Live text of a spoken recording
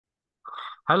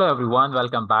Hello everyone,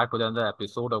 welcome back to another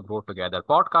episode of Grow Together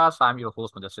podcast. I'm your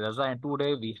host Mudassir, Raza, and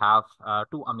today we have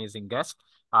two amazing guests,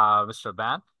 Mr.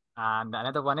 Ban, and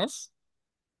another one is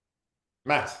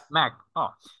Matt, Mac.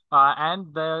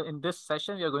 In this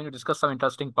session we are going to discuss some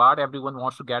interesting part. Everyone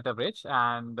wants to get a rich,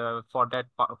 and for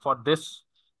this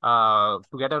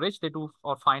to get a rich, they do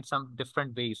or find some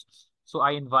different ways. So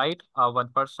I invite one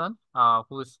person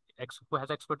who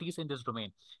has expertise in this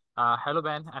domain. Hello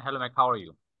Ben, and hello Mac. How are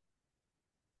you?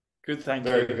 Good, thank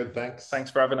very you. good, thanks.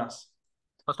 Thanks for having us.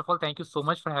 First of all, thank you so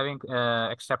much for having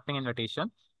accepting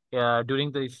invitation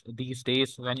during these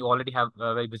days when you already have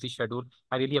a very busy schedule.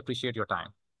 I really appreciate your time.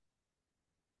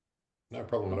 No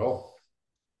problem at all.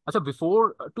 So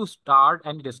before to start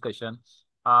any discussion,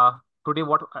 uh, today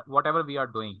whatever we are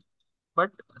doing,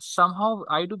 but somehow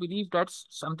I do believe that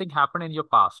something happened in your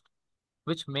past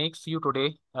which makes you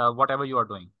today whatever you are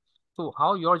doing. So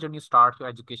how your journey starts, your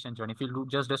education journey? If you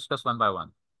just discuss one by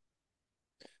one.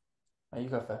 You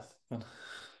go first.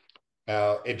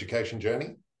 Our education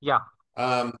journey. Yeah.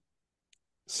 Um,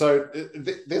 so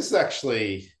this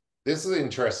is an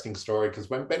interesting story because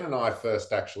when Ben and I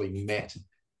first actually met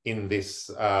in this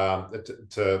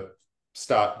to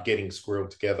start getting Squirrel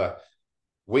together,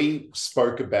 we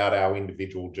spoke about our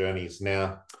individual journeys.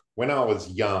 Now, when I was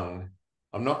young,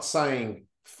 I'm not saying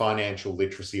financial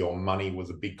literacy or money was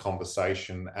a big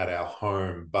conversation at our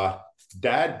home, but my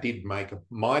dad did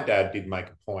make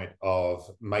a point of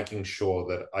making sure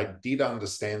that I did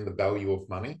understand the value of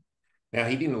money. Now,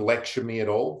 he didn't lecture me at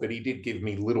all, but he did give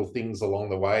me little things along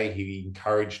the way. He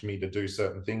encouraged me to do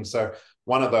certain things. So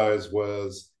one of those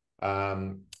was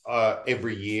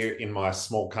every year in my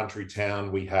small country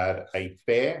town, we had a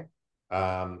fair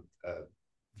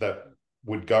that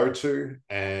would go to,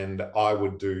 and I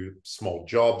would do small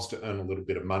jobs to earn a little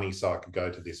bit of money so I could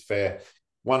go to this fair.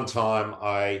 One time,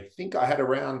 I think I had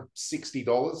around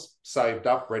 $60 saved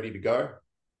up, ready to go.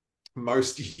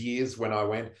 Most years when I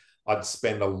went, I'd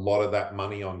spend a lot of that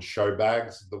money on show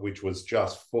bags, which was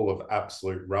just full of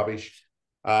absolute rubbish.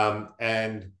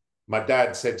 And my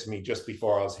dad said to me just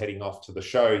before I was heading off to the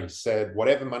show, he said,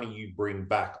 whatever money you bring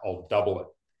back, I'll double it.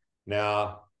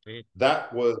 Now,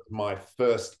 that was my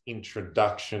first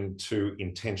introduction to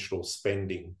intentional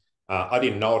spending. I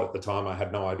didn't know it at the time. I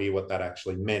had no idea what that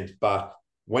actually meant. But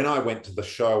when I went to the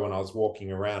show and I was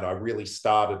walking around, I really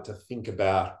started to think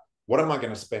about, what am I going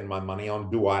to spend my money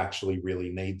on? Do I actually really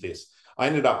need this? I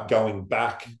ended up going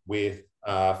back with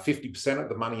 50% of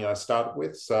the money I started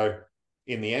with. So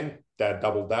in the end, Dad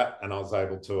doubled that, and I was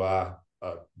able to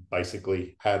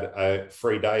basically had a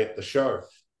free day at the show,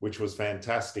 which was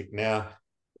fantastic. Now,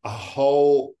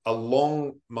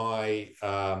 along my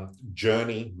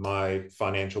journey, my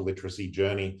financial literacy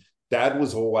journey, Dad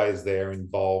was always there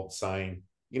involved, saying,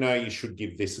 you should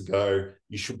give this a go.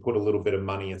 You should put a little bit of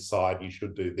money aside. You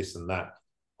should do this and that.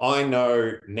 I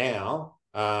know now,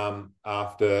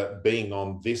 after being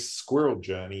on this Squirrel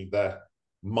journey, that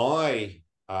my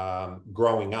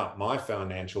growing up, my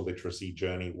financial literacy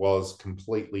journey was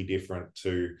completely different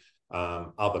to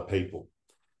other people.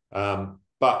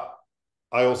 But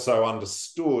I also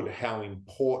understood how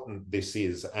important this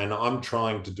is, and I'm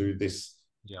trying to do this.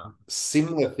 Yeah.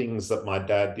 Similar things that my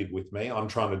dad did with me, I'm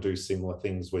trying to do similar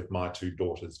things with my two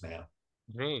daughters now.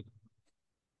 Great.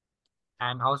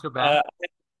 And how's your band?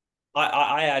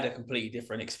 I had a completely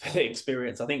different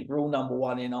experience. I think rule number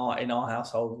one in our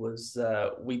household was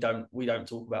we don't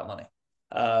talk about money.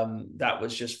 That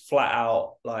was just flat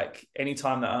out, like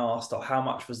anytime that I asked, oh, how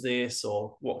much was this,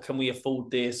 or what can we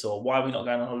afford this, or why are we not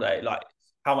going on holiday, like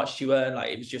how much do you earn,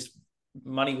 like it was just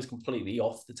money was completely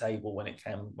off the table when it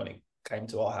came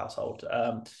to our household.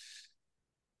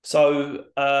 So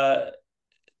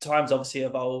times obviously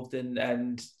evolved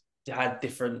and had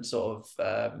different sort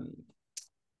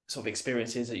of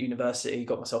experiences at university,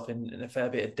 got myself in a fair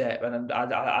bit of debt, and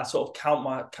I sort of count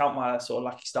my sort of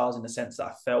lucky stars in the sense that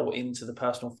I fell into the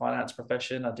personal finance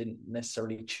profession. I didn't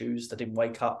necessarily choose. I didn't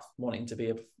wake up wanting to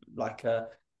be a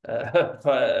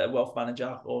wealth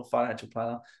manager or financial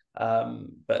planner.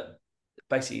 But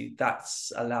basically,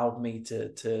 that's allowed me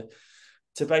to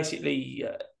basically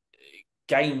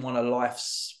gain one of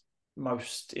life's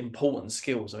most important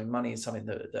skills. I mean, money is something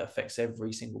that affects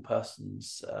every single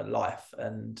person's life,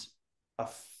 and I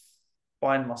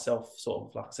find myself sort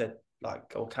of, like I said,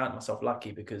 or count myself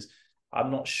lucky, because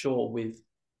I'm not sure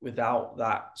without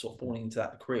that sort of falling into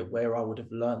that career where I would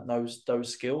have learned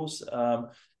those skills. And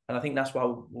I think that's why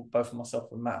both of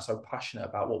myself and Matt are so passionate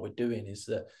about what we're doing, is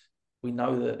that we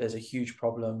know that there's a huge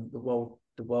problem. The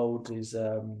world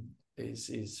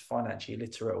is financially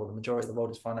illiterate, or the majority of the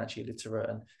world is financially illiterate,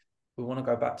 and we want to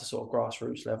go back to sort of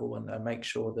grassroots level and make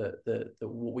sure that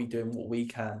what we do and what we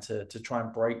can to try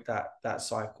and break that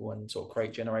cycle and sort of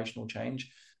create generational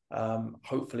change.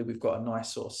 Hopefully we've got a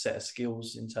nice sort of set of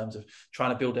skills in terms of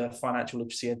trying to build a financial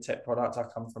literacy ed tech product. I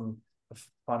come from a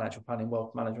financial planning,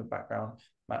 wealth management background.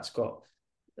 Matt's got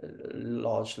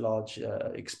large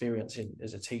experience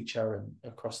as a teacher and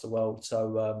across the world.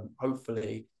 So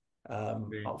hopefully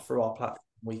through our platform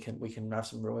we can have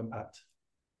some real impact.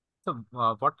 So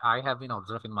what I have been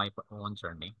observed in my own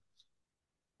journey,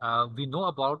 we know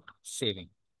about saving.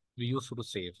 We used to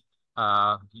save.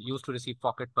 Used to receive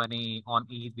pocket money on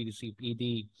Eid. We received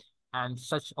Eid, and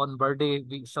such on birthday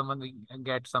we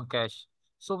get some cash.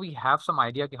 So we have some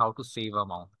idea how to save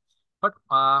amount. But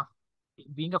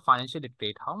being a financial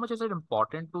literate, how much is it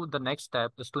important to the next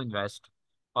step is to invest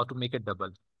or to make it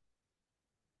double?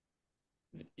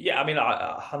 Yeah, I mean,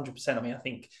 100%. I mean,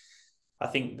 I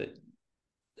think that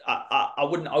I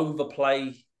wouldn't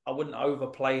overplay. I wouldn't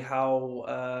overplay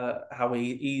how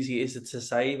easy it is to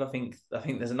save. I think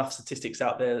there's enough statistics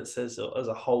out there that says as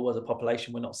a whole, as a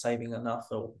population, we're not saving enough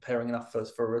or preparing enough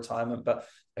for retirement. But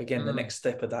again, the next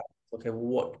step of that, okay,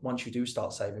 well, once you do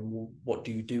start saving, well, what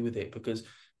do you do with it? Because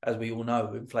as we all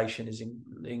know, inflation is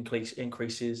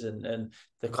increases and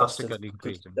the cost of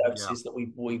goods and services that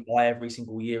we buy every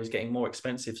single year is getting more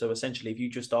expensive. So essentially, if you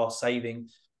just are saving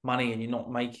money and you're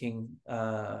not making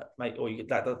that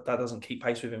doesn't keep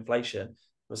pace with inflation,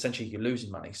 essentially you're losing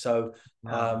money. So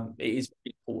it is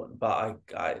important, but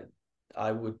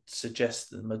I would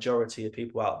suggest the majority of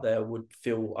people out there would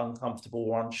feel uncomfortable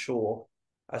or unsure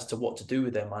as to what to do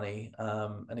with their money.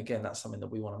 And again, that's something that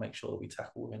we want to make sure that we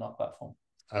tackle within our platform.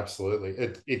 Absolutely.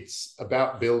 It's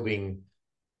about building.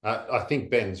 I think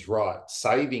Ben's right.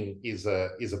 Saving is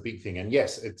a big thing. And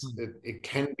yes, it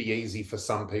can be easy for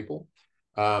some people.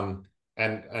 And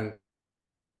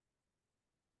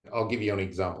I'll give you an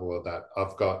example of that.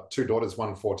 I've got two daughters,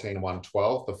 one 14, one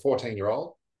 12. The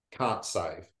 14-year-old can't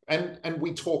save. And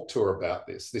we talk to her about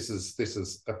this. This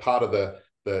is a part of the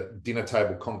dinner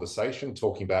table conversation,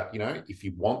 talking about, if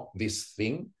you want this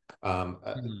thing,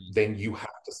 then you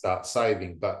have to start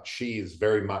saving. But she is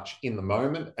very much in the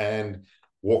moment, and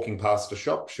walking past a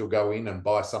shop, she'll go in and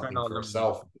buy something for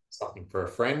herself, something for her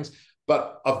friends.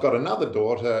 But I've got another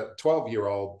daughter,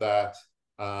 12-year-old, that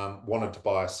wanted to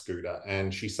buy a scooter,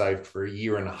 and she saved for 1.5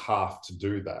 years to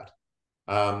do that.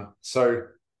 So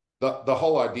the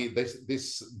whole idea,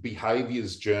 this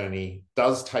behaviors journey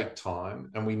does take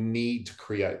time, and we need to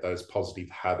create those positive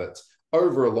habits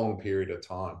over a long period of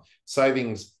time.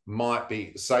 Saving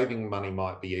money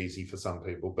might be easy for some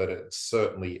people, but it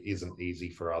certainly isn't easy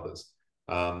for others.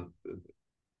 But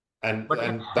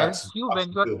it helps you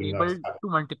when you're able to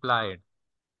multiply it.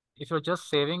 If you're just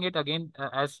saving it, again,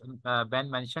 as Ben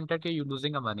mentioned, that you're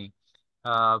losing a money.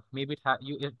 Maybe today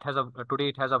it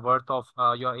has a worth of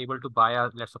you're able to buy a,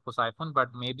 let's suppose, iPhone, but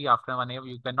maybe after 1 year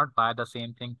you cannot buy the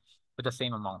same thing with the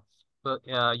same amount. So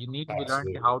you need to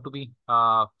learn how to be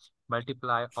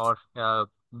multiply or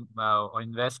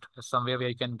invest somewhere where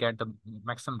you can get the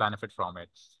maximum benefit from it.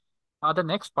 The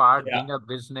next part, being a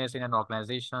business in an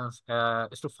organization,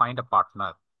 is to find a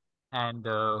partner and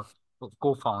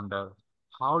co-founder.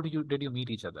 How did you meet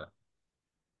each other?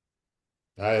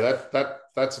 Hey,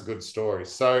 that's a good story.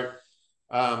 So,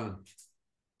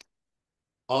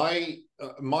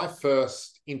 my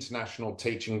first international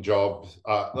teaching job,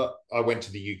 I went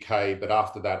to the UK, but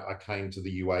after that I came to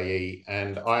the UAE,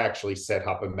 and I actually set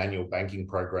up a manual banking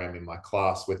program in my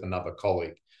class with another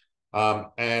colleague.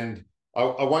 And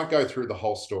I won't go through the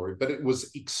whole story, but it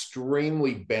was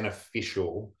extremely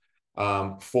beneficial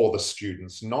for the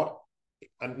students, not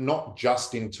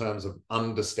just in terms of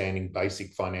understanding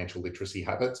basic financial literacy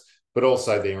habits, but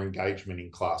also their engagement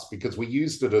in class, because we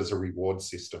used it as a reward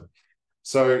system.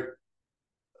 So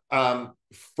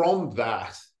from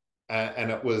that, and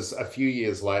it was a few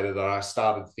years later that I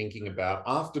started thinking about,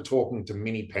 after talking to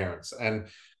many parents, and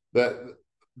the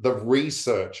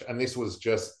research, and this was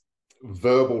just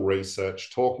verbal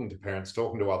research, talking to parents,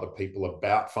 talking to other people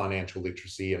about financial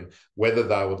literacy and whether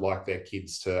they would like their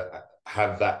kids to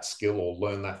have that skill or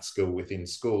learn that skill within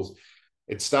schools,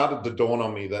 it started to dawn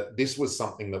on me that this was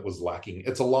something that was lacking.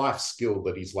 It's a life skill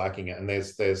that is lacking, and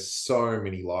there's so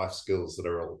many life skills that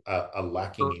are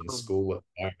lacking in school at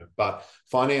the moment, but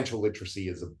financial literacy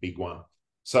is a big one.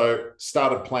 So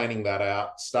started planning that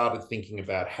out, started thinking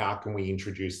about how can we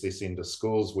introduce this into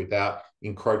schools without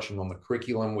encroaching on the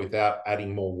curriculum, without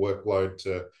adding more workload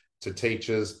to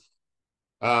teachers.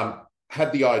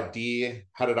 Had the idea,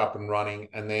 had it up and running,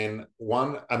 and then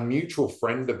a mutual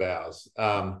friend of ours,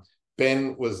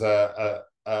 Ben was a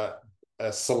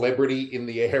a celebrity in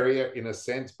the area, in a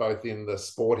sense, both in the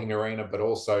sporting arena, but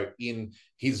also in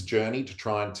his journey to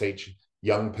try and teach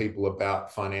young people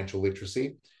about financial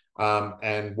literacy.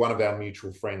 And one of our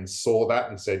mutual friends saw that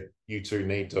and said, you two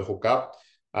need to hook up.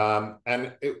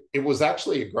 And it was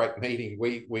actually a great meeting.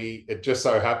 It just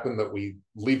so happened that we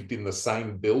lived in the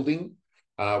same building.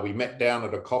 We met down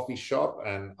at a coffee shop,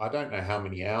 and I don't know how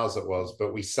many hours it was,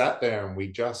 but we sat there and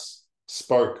we just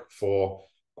spoke for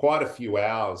quite a few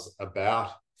hours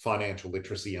about financial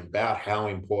literacy and about how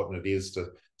important it is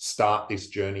to start this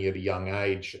journey at a young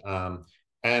age.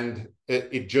 And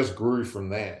it just grew from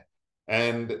there.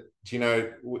 And, you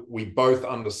know, we both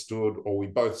understood, or we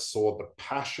both saw the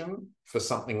passion for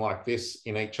something like this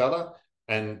in each other,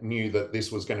 and knew that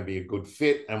this was going to be a good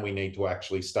fit, and we need to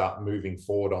actually start moving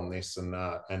forward on this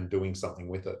and doing something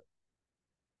with it.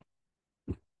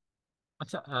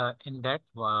 In that,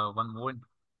 one more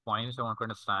point I want to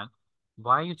understand,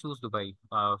 why you choose Dubai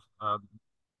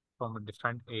from a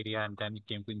different area and then you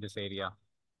came to in this area?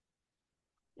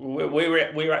 We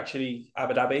were actually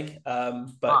Abu Dhabi,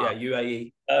 but yeah,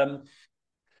 UAE.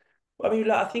 I mean,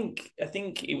 like, I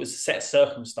think it was set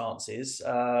circumstances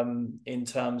in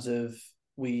terms of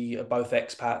we are both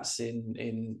expats in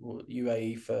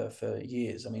UAE for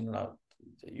years. I mean, like,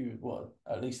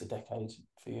 at least a decade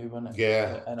for you, wasn't it?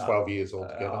 Yeah, and 12 years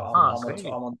altogether.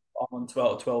 I'm on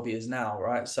 12 years now,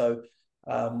 right? So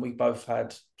we both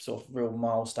had sort of real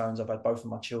milestones. I've had both of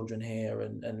my children here,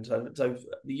 and so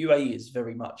the UAE is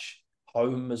very much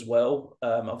home as well.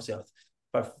 Obviously, I've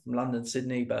both from London,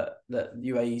 Sydney, but the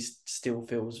UAE still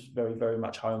feels very, very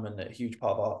much home and a huge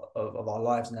part of our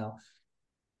lives now.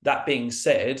 That being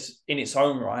said, in its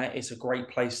own right, it's a great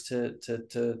place to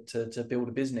build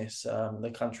a business.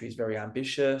 The country is very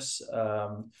ambitious,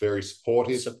 very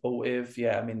supportive. Supportive,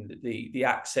 yeah. I mean, the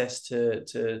access to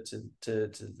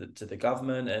the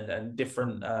government and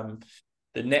different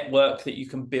the network that you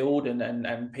can build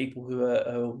and people who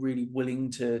are really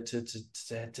willing to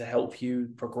help you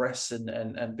progress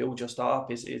and build your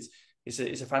startup it's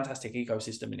a fantastic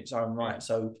ecosystem in its own right.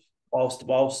 So whilst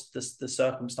the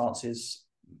circumstances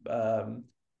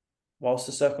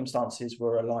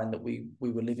were aligned that we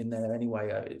were living there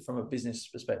anyway, from a business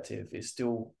perspective, it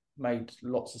still made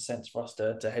lots of sense for us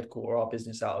to headquarter our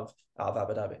business out of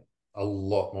Abu Dhabi. A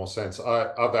lot more sense.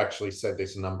 I've actually said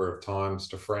this a number of times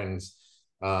to friends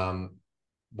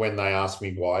when they ask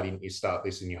me, why didn't you start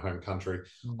this in your home country?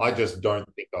 I just don't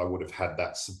think I would have had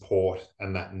that support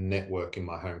and that network in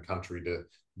my home country to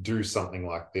do something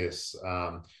like this.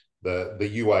 The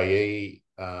UAE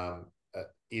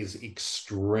is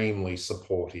extremely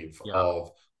supportive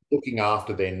of looking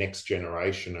after their next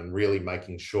generation and really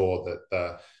making sure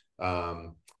that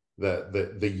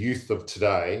the youth of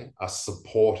today are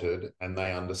supported and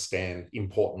they understand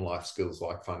important life skills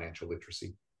like financial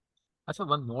literacy. Also,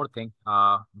 one more thing,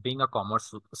 being a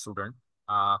commerce student,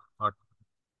 but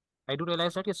I do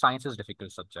realize that science is a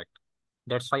difficult subject.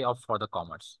 That's why I opt for the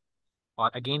commerce. Or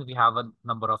again, we have a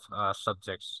number of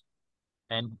subjects.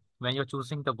 And when you're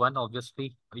choosing the one,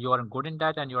 obviously, you are good in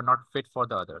that and you're not fit for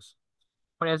the others.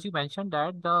 But as you mentioned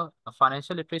that the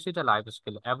financial literacy is a life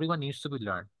skill. Everyone needs to be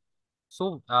learned.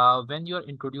 So when you're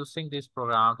introducing this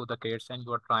program to the kids and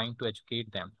you are trying to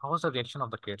educate them, how was the reaction of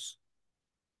the kids?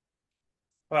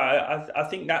 Well, I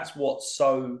think that's what's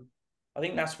so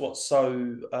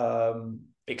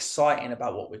exciting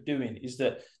about what we're doing is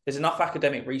that there's enough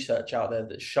academic research out there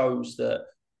that shows that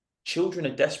children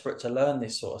are desperate to learn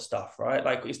this sort of stuff, right?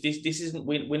 Like this isn't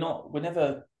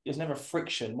there's never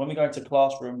friction when we go into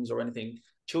classrooms or anything.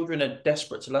 Children are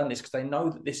desperate to learn this because they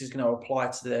know that this is going to apply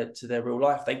to their real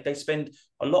life. They spend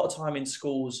a lot of time in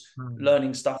schools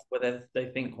learning stuff where they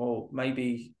think, well,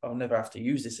 maybe I'll never have to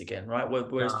use this again, right?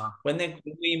 Whereas when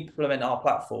we implement our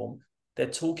platform, they're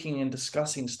talking and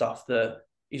discussing stuff that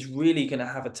is really going to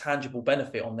have a tangible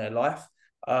benefit on their life.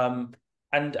 And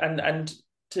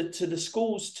to the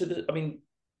schools, I mean,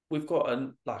 we've got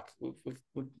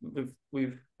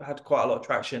we've had quite a lot of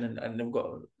traction and we've got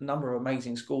a number of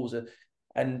amazing schools.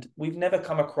 And we've never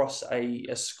come across a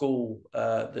school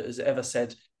that has ever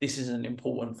said this isn't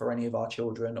important for any of our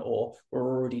children or we're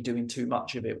already doing too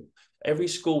much of it. Every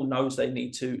school knows they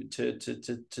need to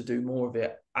do more of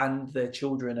it, and their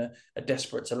children are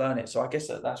desperate to learn it. So I guess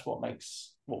that's what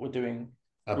makes what we're doing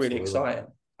really exciting.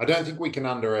 I don't think we can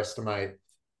underestimate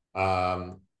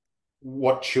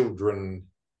what children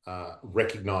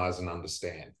recognize and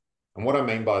understand. And what I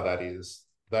mean by that is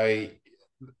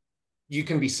you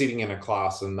can be sitting in a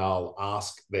class and they'll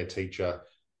ask their teacher,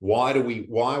 why are we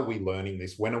learning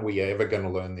this? When are we ever going to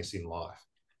learn this in life?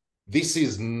 This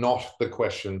is not the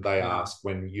question they Yeah. ask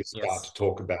when you start Yes. to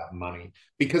talk about money,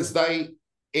 because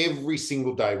every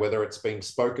single day, whether it's being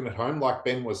spoken at home, like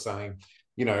Ben was saying,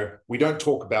 we don't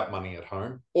talk about money at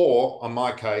home, or on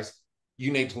my case,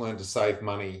 you need to learn to save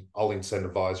money. I'll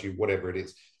incentivize you, whatever it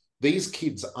is. These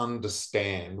kids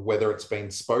understand, whether it's been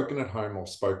spoken at home or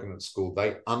spoken at school,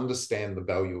 they understand the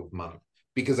value of money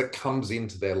because it comes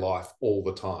into their life all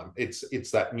the time.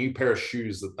 It's that new pair of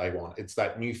shoes that they want. It's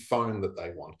that new phone that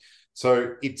they want.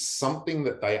 So it's something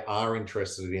that they are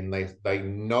interested in. They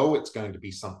know it's going to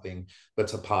be something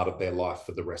that's a part of their life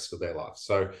for the rest of their life.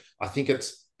 So I think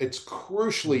it's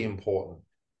crucially important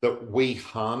that we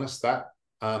harness that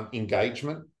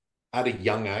engagement at a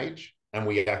young age and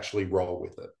we actually roll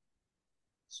with it.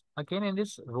 Again, in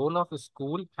this role of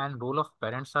school and role of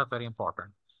parents are very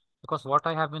important, because what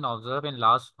I have been observing in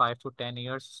last 5 to 10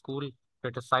 years, school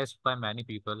criticized by many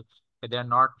people that they are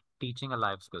not teaching a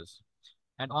life skills.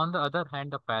 And on the other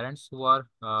hand, the parents who are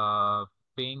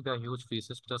paying the huge fees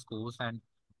to the schools, and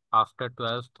after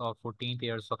 12th or 14th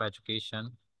years of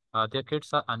education, their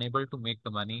kids are unable to make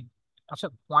the money. So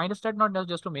point is that not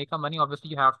just to make a money, obviously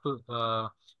you have to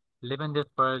live in this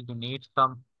world, you need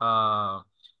some uh,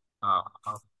 uh,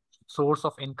 source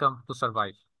of income to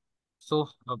survive. So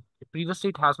previously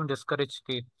it has been discouraged.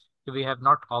 We have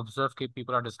not observed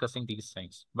people are discussing these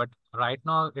things. But right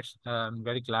now it's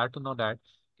very glad to know that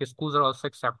schools are also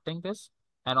accepting this.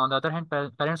 And on the other hand,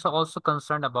 parents are also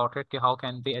concerned about it. How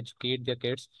can they educate their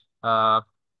kids,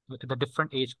 with the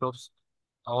different age groups,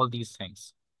 all these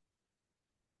things.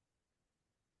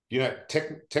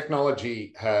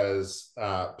 Technology has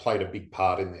played a big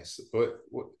part in this.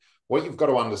 What you've got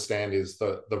to understand is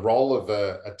the role of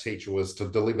a teacher was to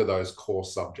deliver those core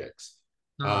subjects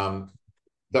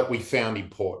that we found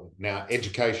important. Now,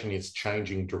 education is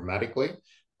changing dramatically.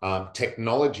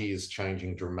 Technology is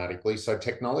changing dramatically. So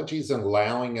technology is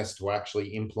allowing us to actually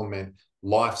implement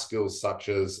life skills such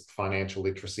as financial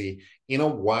literacy in a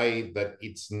way that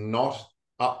it's not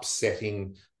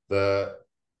upsetting the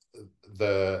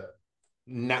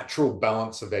natural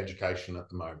balance of education at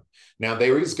the moment. Now,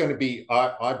 there is going to be,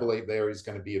 I believe there is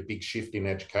going to be a big shift in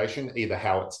education, either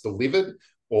how it's delivered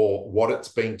or what it's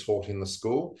being taught in the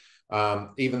school.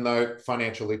 Even though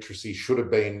financial literacy should have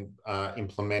been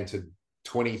implemented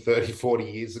 20, 30, 40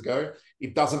 years ago,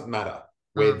 it doesn't matter.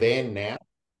 We're there now.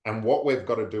 And what we've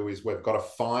got to do is we've got to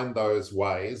find those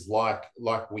ways,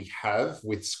 like we have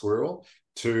with Squirrel,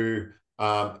 to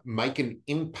make an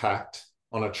impact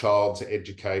on a child's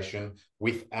education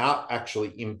without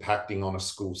actually impacting on a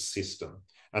school system.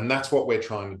 And that's what we're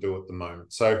trying to do at the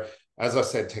moment. So, as I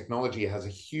said, technology has a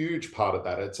huge part of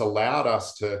that. It's allowed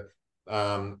us to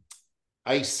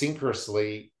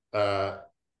asynchronously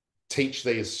teach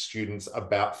these students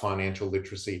about financial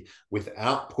literacy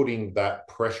without putting that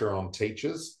pressure on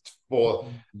teachers for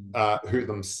who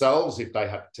themselves, if they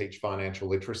have to teach financial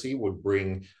literacy, would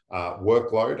bring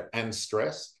workload and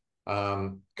stress,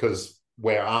 because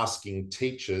we're asking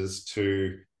teachers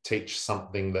to teach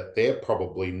something that they're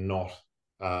probably not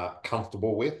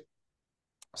comfortable with.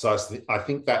 So I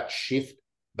think that shift,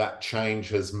 that change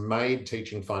has made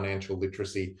teaching financial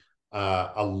literacy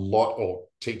a lot, or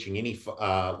teaching any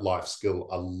life skill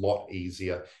a lot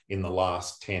easier in the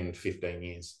last 10, 15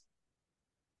 years.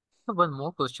 One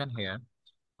more question here.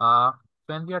 Uh,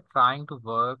 when we are trying to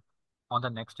work on the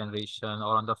next generation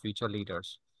or on the future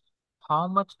leaders, how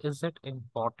much is it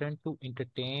important to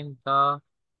entertain the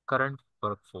current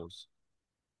workforce?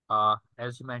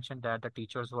 As you mentioned that the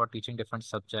teachers who are teaching different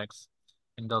subjects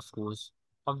in the schools,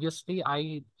 obviously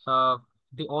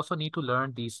they also need to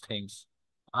learn these things.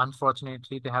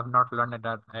 Unfortunately, they have not learned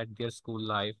at their school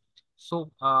life.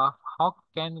 So, how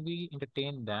can we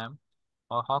entertain them,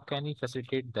 or how can we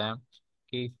facilitate them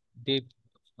if they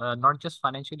not just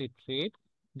financially literate,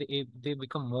 they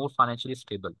become more financially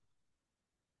stable?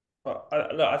 But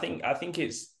look, I think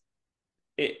it's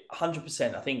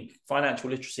 100%. I think financial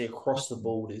literacy across the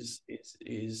board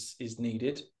is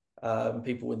needed.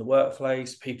 People in the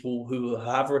workplace, people who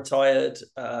have retired,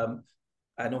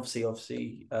 and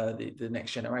obviously the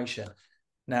next generation.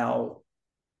 Now,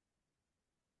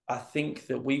 I think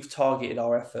that we've targeted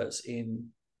our efforts in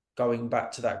going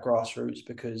back to that grassroots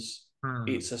because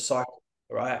it's a cycle,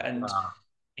 right? And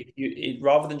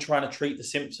rather than trying to treat the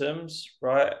symptoms,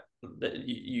 right, that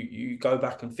you go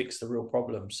back and fix the real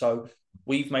problem. So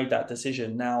we've made that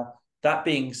decision. Now, that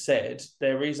being said,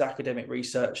 there is academic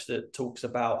research that talks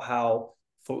about how,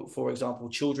 for example,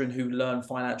 children who learn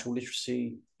financial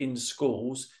literacy in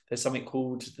schools, there's something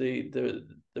called the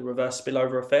reverse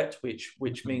spillover effect,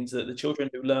 which means that the children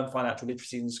who learn financial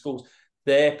literacy in schools,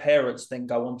 their parents then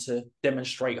go on to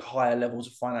demonstrate higher levels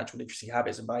of financial literacy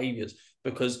habits and behaviors,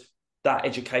 because that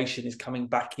education is coming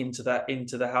back into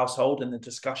the household, and the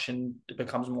discussion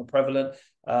becomes more prevalent.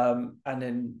 And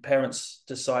then parents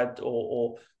decide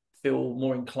or feel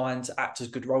more inclined to act as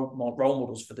good role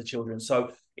models for the children.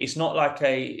 So it's not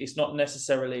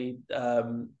necessarily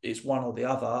it's one or the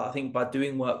other. I think by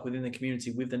doing work within the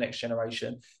community with the next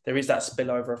generation, there is that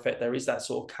spillover effect. There is that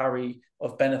sort of carry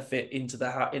of benefit into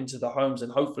the homes,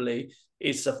 and hopefully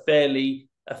it's a fairly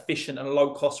efficient and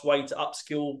low cost way to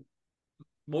upskill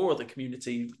more of the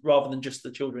community rather than just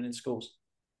the children in schools.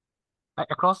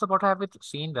 Across the board, I have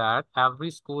seen that every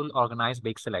school organized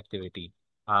bake sale activity,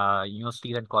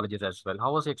 universities and colleges as well.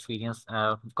 How was the experience?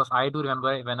 Because I do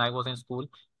remember when I was in school,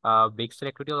 bake sale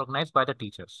activity was organized by the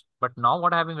teachers. But now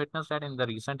what I have been witnessed that in the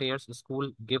recent years, the school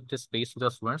give this space to the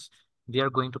students. They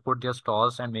are going to put their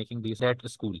stalls and making these at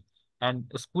school, and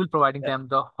the school providing them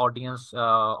the audience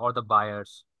or the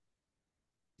buyers.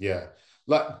 Yeah,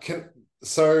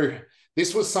 so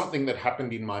this was something that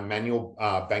happened in my manual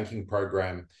banking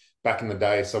program back in the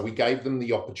day. So we gave them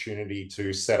the opportunity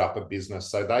to set up a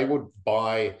business. So they would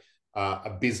buy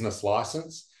a business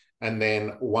license, and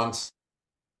then once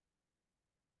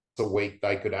a week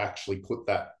they could actually put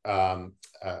that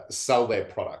sell their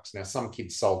products. Now, some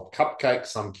kids sold cupcakes,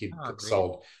 some kids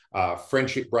sold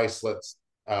friendship bracelets,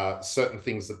 certain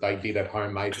things that they did at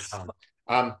home made at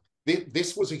home.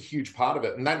 This was a huge part of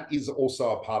it, and that is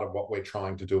also a part of what we're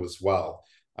trying to do as well.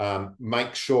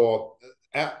 Make sure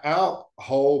our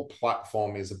whole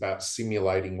platform is about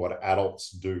simulating what adults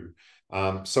do.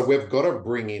 So we've got to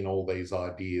bring in all these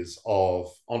ideas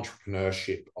of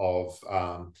entrepreneurship, of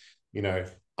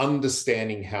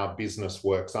understanding how business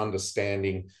works,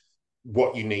 understanding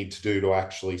what you need to do to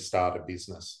actually start a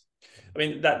business. I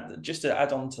mean, that just to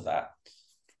add on to that,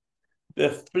 the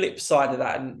flip side of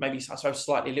that, and maybe I suppose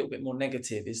slightly a little bit more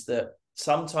negative, is that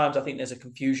sometimes I think there's a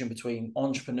confusion between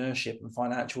entrepreneurship and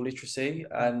financial literacy.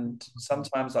 And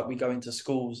sometimes, like, we go into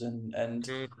schools and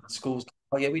schools,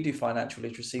 oh yeah, we do financial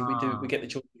literacy. We get the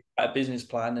children a business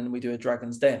plan, and we do a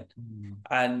Dragon's Den.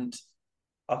 And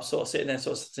I'm sort of sitting there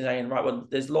saying, right, well,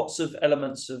 there's lots of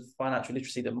elements of financial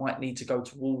literacy that might need to go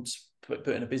towards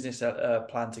putting a business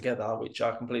plan together, which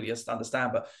I completely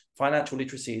understand. But financial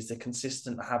literacy is the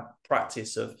consistent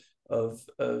practice of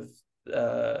those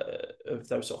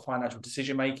sort of financial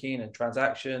decision making and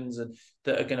transactions, and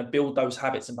that are going to build those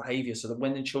habits and behaviors, so that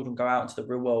when the children go out into the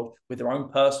real world with their own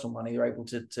personal money, they're able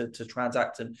to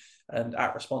transact and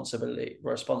act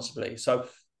responsibly. So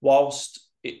whilst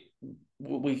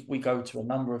we go to a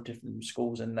number of different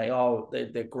schools, and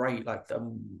they're great,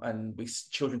 and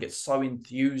children get so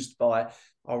enthused by,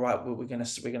 all right, well, we're going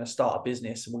to start a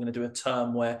business, and we're going to do a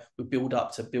term where we build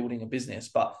up to building a business.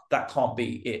 But that can't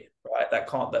be it, right?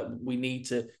 That we need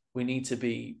to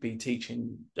be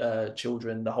teaching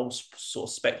children the whole sort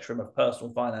of spectrum of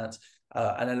personal finance,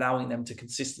 and allowing them to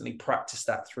consistently practice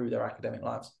that through their academic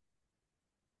lives.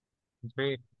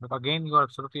 Great. But again, you are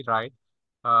absolutely right.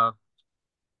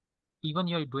 Even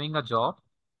you're doing a job,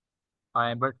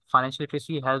 but financial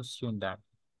literacy helps you in that.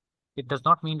 It does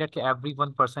not mean that every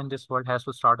one person in this world has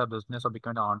to start a business or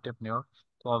become an entrepreneur.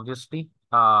 So obviously,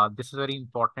 this is very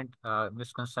important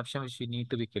misconception which we need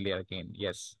to be clear again.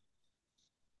 Yes.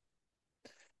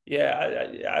 Yeah,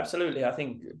 absolutely. I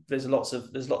think there's lots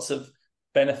of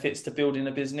benefits to building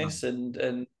a business, and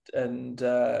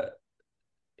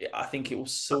I think it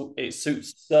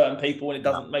suits certain people, and it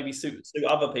doesn't maybe suit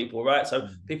other people, right? So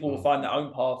people will find their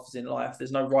own paths in life.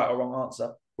 There's no right or wrong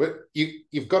answer. Well,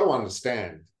 you've got to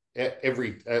understand,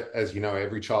 as you know,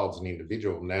 every child's an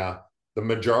individual. Now, the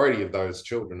majority of those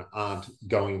children aren't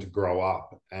going to grow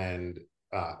up and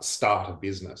start a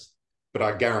business, but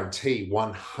I guarantee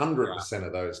 100%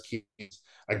 of those kids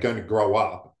are going to grow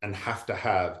up and have to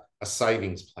have a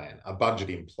savings plan, a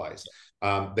budget in place.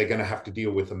 They're going to have to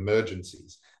deal with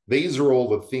emergencies. These are all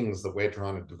the things that we're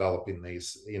trying to develop in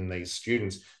these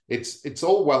students. It's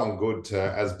all well and good to,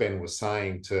 as Ben was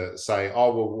saying, to say,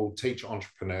 oh, well, we'll teach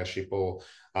entrepreneurship, or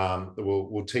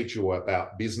we'll teach you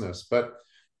about business. But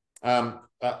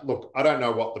look, I don't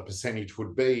know what the percentage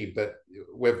would be, but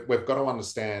we've got to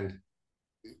understand,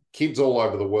 kids all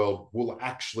over the world will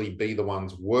actually be the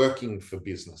ones working for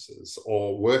businesses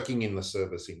or working in the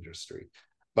service industry.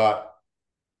 But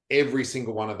every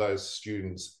single one of those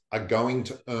students are going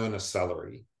to earn a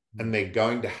salary, and they're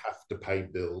going to have to pay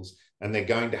bills, and they're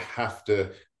going to have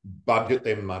to budget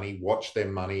their money, watch their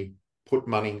money, put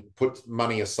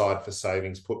money aside for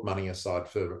savings, put money aside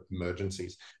for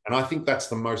emergencies. And I think that's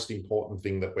the most important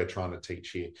thing that we're trying to teach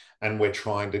here. And we're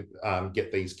trying to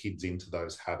get these kids into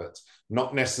those habits,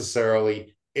 not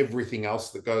necessarily everything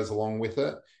else that goes along with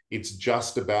it. It's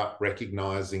just about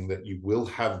recognizing that you will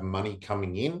have money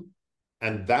coming in,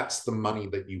 and that's the money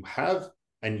that you have,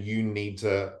 and you need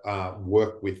to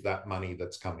work with that money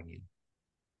that's coming in.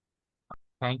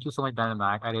 Thank you so much, Ben and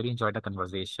Mac. I really enjoyed the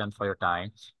conversation for your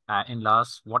time. In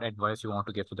last, what advice you want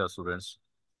to give to the students?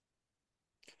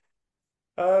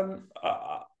 I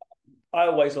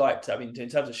always like to, I mean, in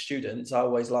terms of students, I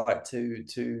always like to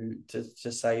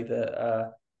say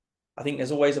that I think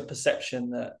there's always a perception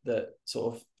that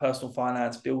sort of personal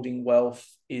finance, building wealth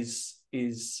is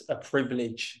a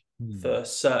privilege for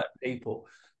certain people.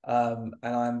 And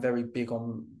I'm very big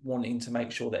on wanting to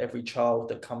make sure that every child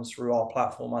that comes through our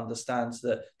platform understands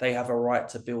that they have a right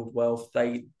to build wealth.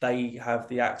 They have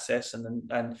the access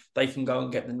and they can go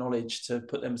and get the knowledge to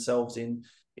put themselves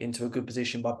into a good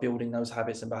position by building those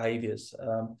habits and behaviors.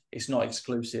 It's not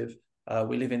exclusive.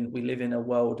 We live in a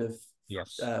world of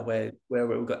where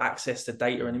we've got access to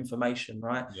data and information,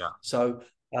 right? Yeah. So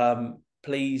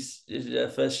please,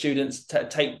 for students,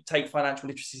 take financial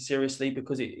literacy seriously,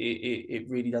 because it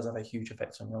really does have a huge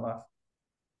effect on your life.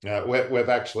 We've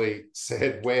actually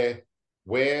said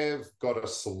we've got a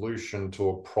solution to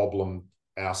a problem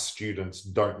our students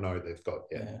don't know they've got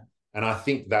yet. Yeah. And I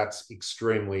think that's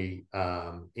extremely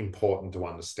important to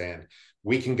understand.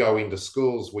 We can go into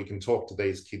schools, we can talk to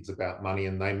these kids about money,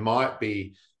 and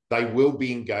they will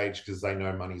be engaged because they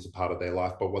know money is a part of their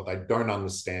life. But what they don't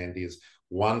understand is,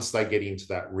 once they get into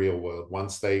that real world,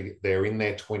 once they're in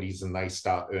their 20s and they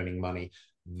start earning money,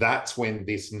 that's when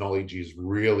this knowledge is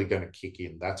really going to kick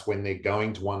in. That's when they're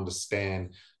going to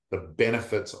understand the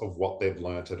benefits of what they've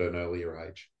learned at an earlier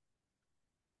age.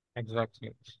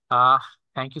 Exactly.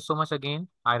 Thank you so much again.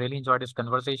 I really enjoyed this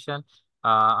conversation.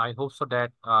 I hope so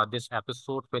that this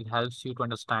episode will help you to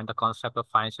understand the concept of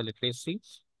financial literacy.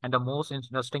 And the most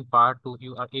interesting part,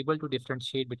 you are able to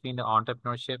differentiate between the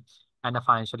entrepreneurship and a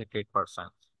financial literate person.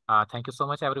 Thank you so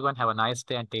much, everyone. Have a nice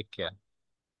day and take care.